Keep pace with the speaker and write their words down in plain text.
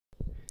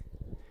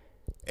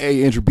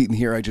Hey, Andrew Beaton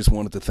here. I just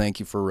wanted to thank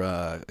you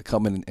for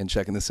coming and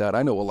checking this out.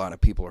 I know a lot of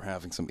people are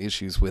having some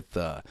issues with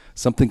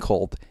something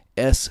called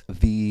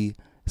svcmx.exe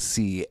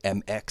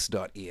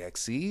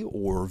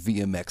or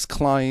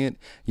Vmxclient.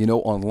 You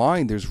know,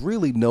 online, there's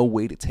really no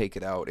way to take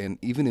it out. And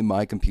even in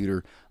my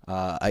computer,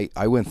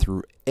 I went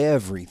through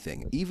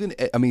everything,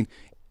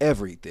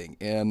 everything.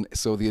 And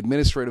so the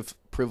administrative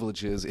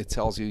privileges, it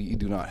tells you you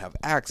do not have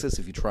access.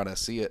 If you try to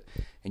see it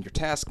in your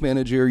task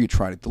manager, you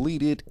try to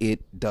delete it,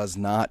 it does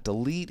not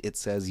delete. It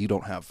says you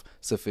don't have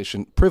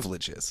sufficient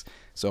privileges.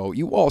 So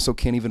you also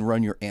can't even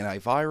run your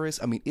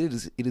antivirus. I mean, it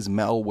is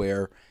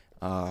malware.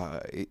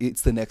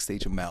 It's the next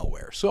stage of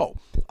malware. So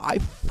I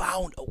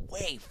found a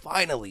way,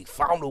 finally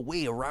found a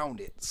way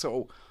around it.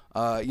 So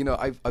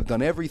I've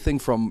done everything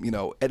from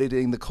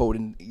editing the code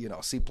in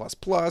C++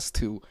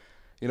 to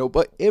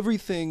but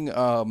everything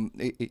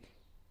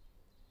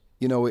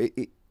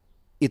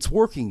it's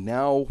working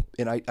now,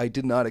 and I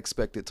did not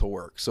expect it to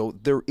work. So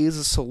there is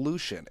a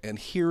solution, and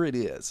here it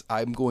is.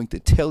 I'm going to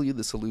tell you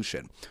the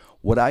solution.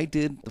 What I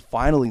did,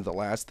 finally, the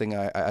last thing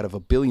out of a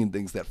billion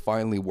things that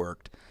finally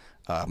worked,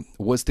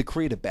 was to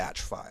create a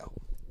batch file.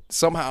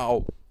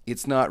 Somehow,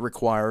 it's not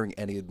requiring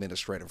any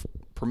administrative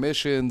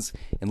permissions,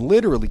 and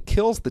literally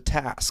kills the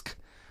task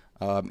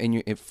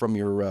from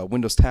your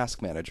Windows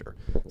Task Manager.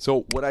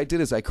 So what I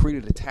did is I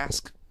created a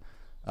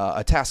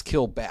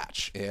taskkill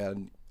batch,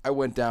 and I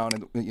went down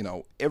and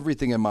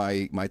everything in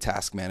my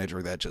task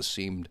manager that just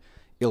seemed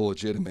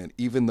illegitimate,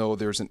 even though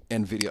there's an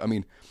NVIDIA. I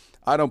mean,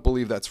 I don't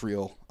believe that's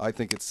real. I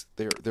think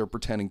they're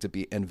pretending to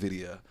be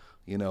NVIDIA,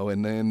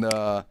 and then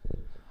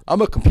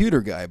I'm a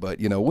computer guy,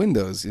 but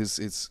Windows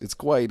it's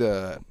quite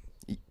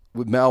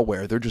with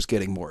malware, they're just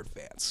getting more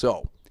advanced.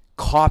 So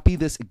copy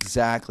this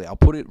exactly. I'll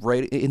put it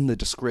right in the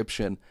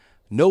description.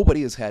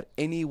 Nobody has had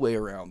any way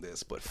around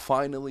this, but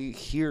finally,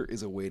 here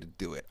is a way to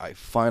do it. I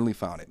finally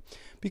found it.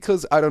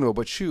 Because I don't know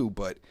about you,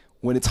 but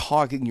when it's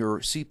hogging your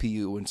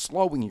CPU and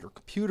slowing your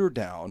computer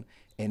down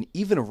and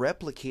even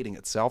replicating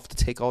itself to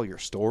take all your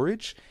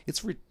storage,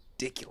 it's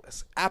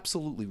ridiculous.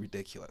 Absolutely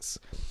ridiculous.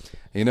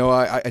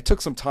 I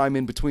took some time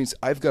in between.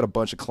 I've got a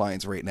bunch of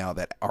clients right now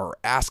that are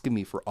asking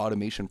me for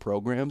automation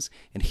programs,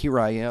 and here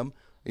I am,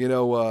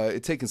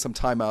 it's taking some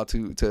time out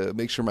to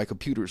make sure my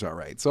computer's all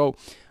right. So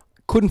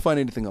couldn't find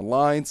anything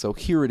online, so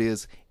here it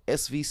is,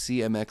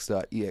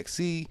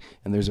 svcmx.exe,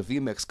 and there's a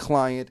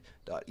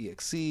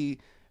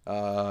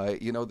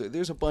vmxclient.exe.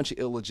 There's a bunch of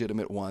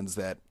illegitimate ones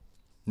that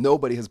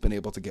nobody has been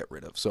able to get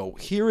rid of. So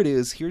here it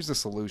is. Here's the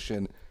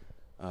solution.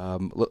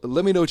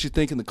 Let me know what you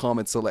think in the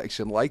comment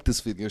section. Like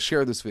this video,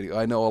 share this video.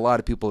 I know a lot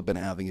of people have been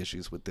having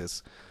issues with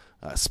this,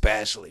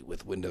 especially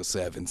with Windows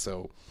 7.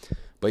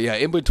 But yeah,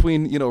 in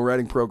between,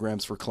 writing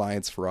programs for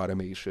clients for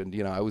automation,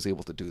 I was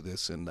able to do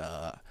this, and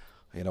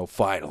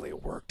finally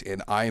it worked,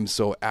 and I am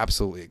so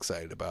absolutely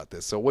excited about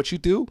this. So what you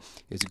do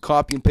is you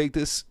copy and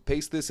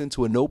paste this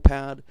into a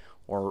notepad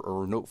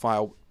or a note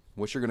file.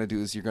 What you're going to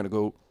do is you're going to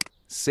go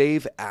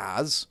save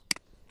as.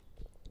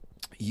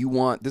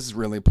 This is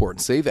really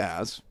important, save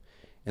as,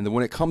 and then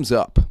when it comes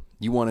up,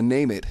 you want to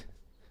name it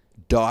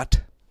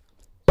 .bat,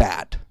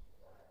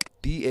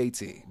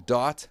 B-A-T,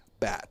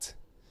 .bat.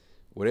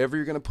 Whatever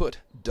you're going to put,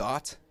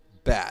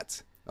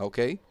 .bat,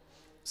 okay?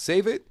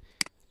 Save it,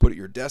 put it on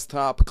your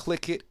desktop,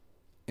 click it,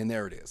 and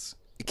there it is.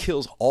 It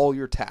kills all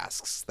your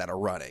tasks that are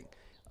running,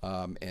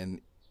 and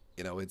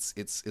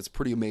it's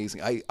pretty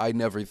amazing. I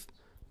never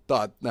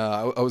thought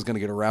I was going to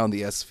get around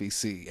the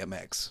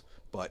Svcmx,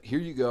 but here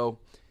you go.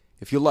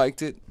 If you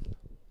liked it,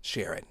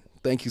 share it.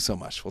 Thank you so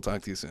much. We'll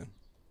talk to you soon.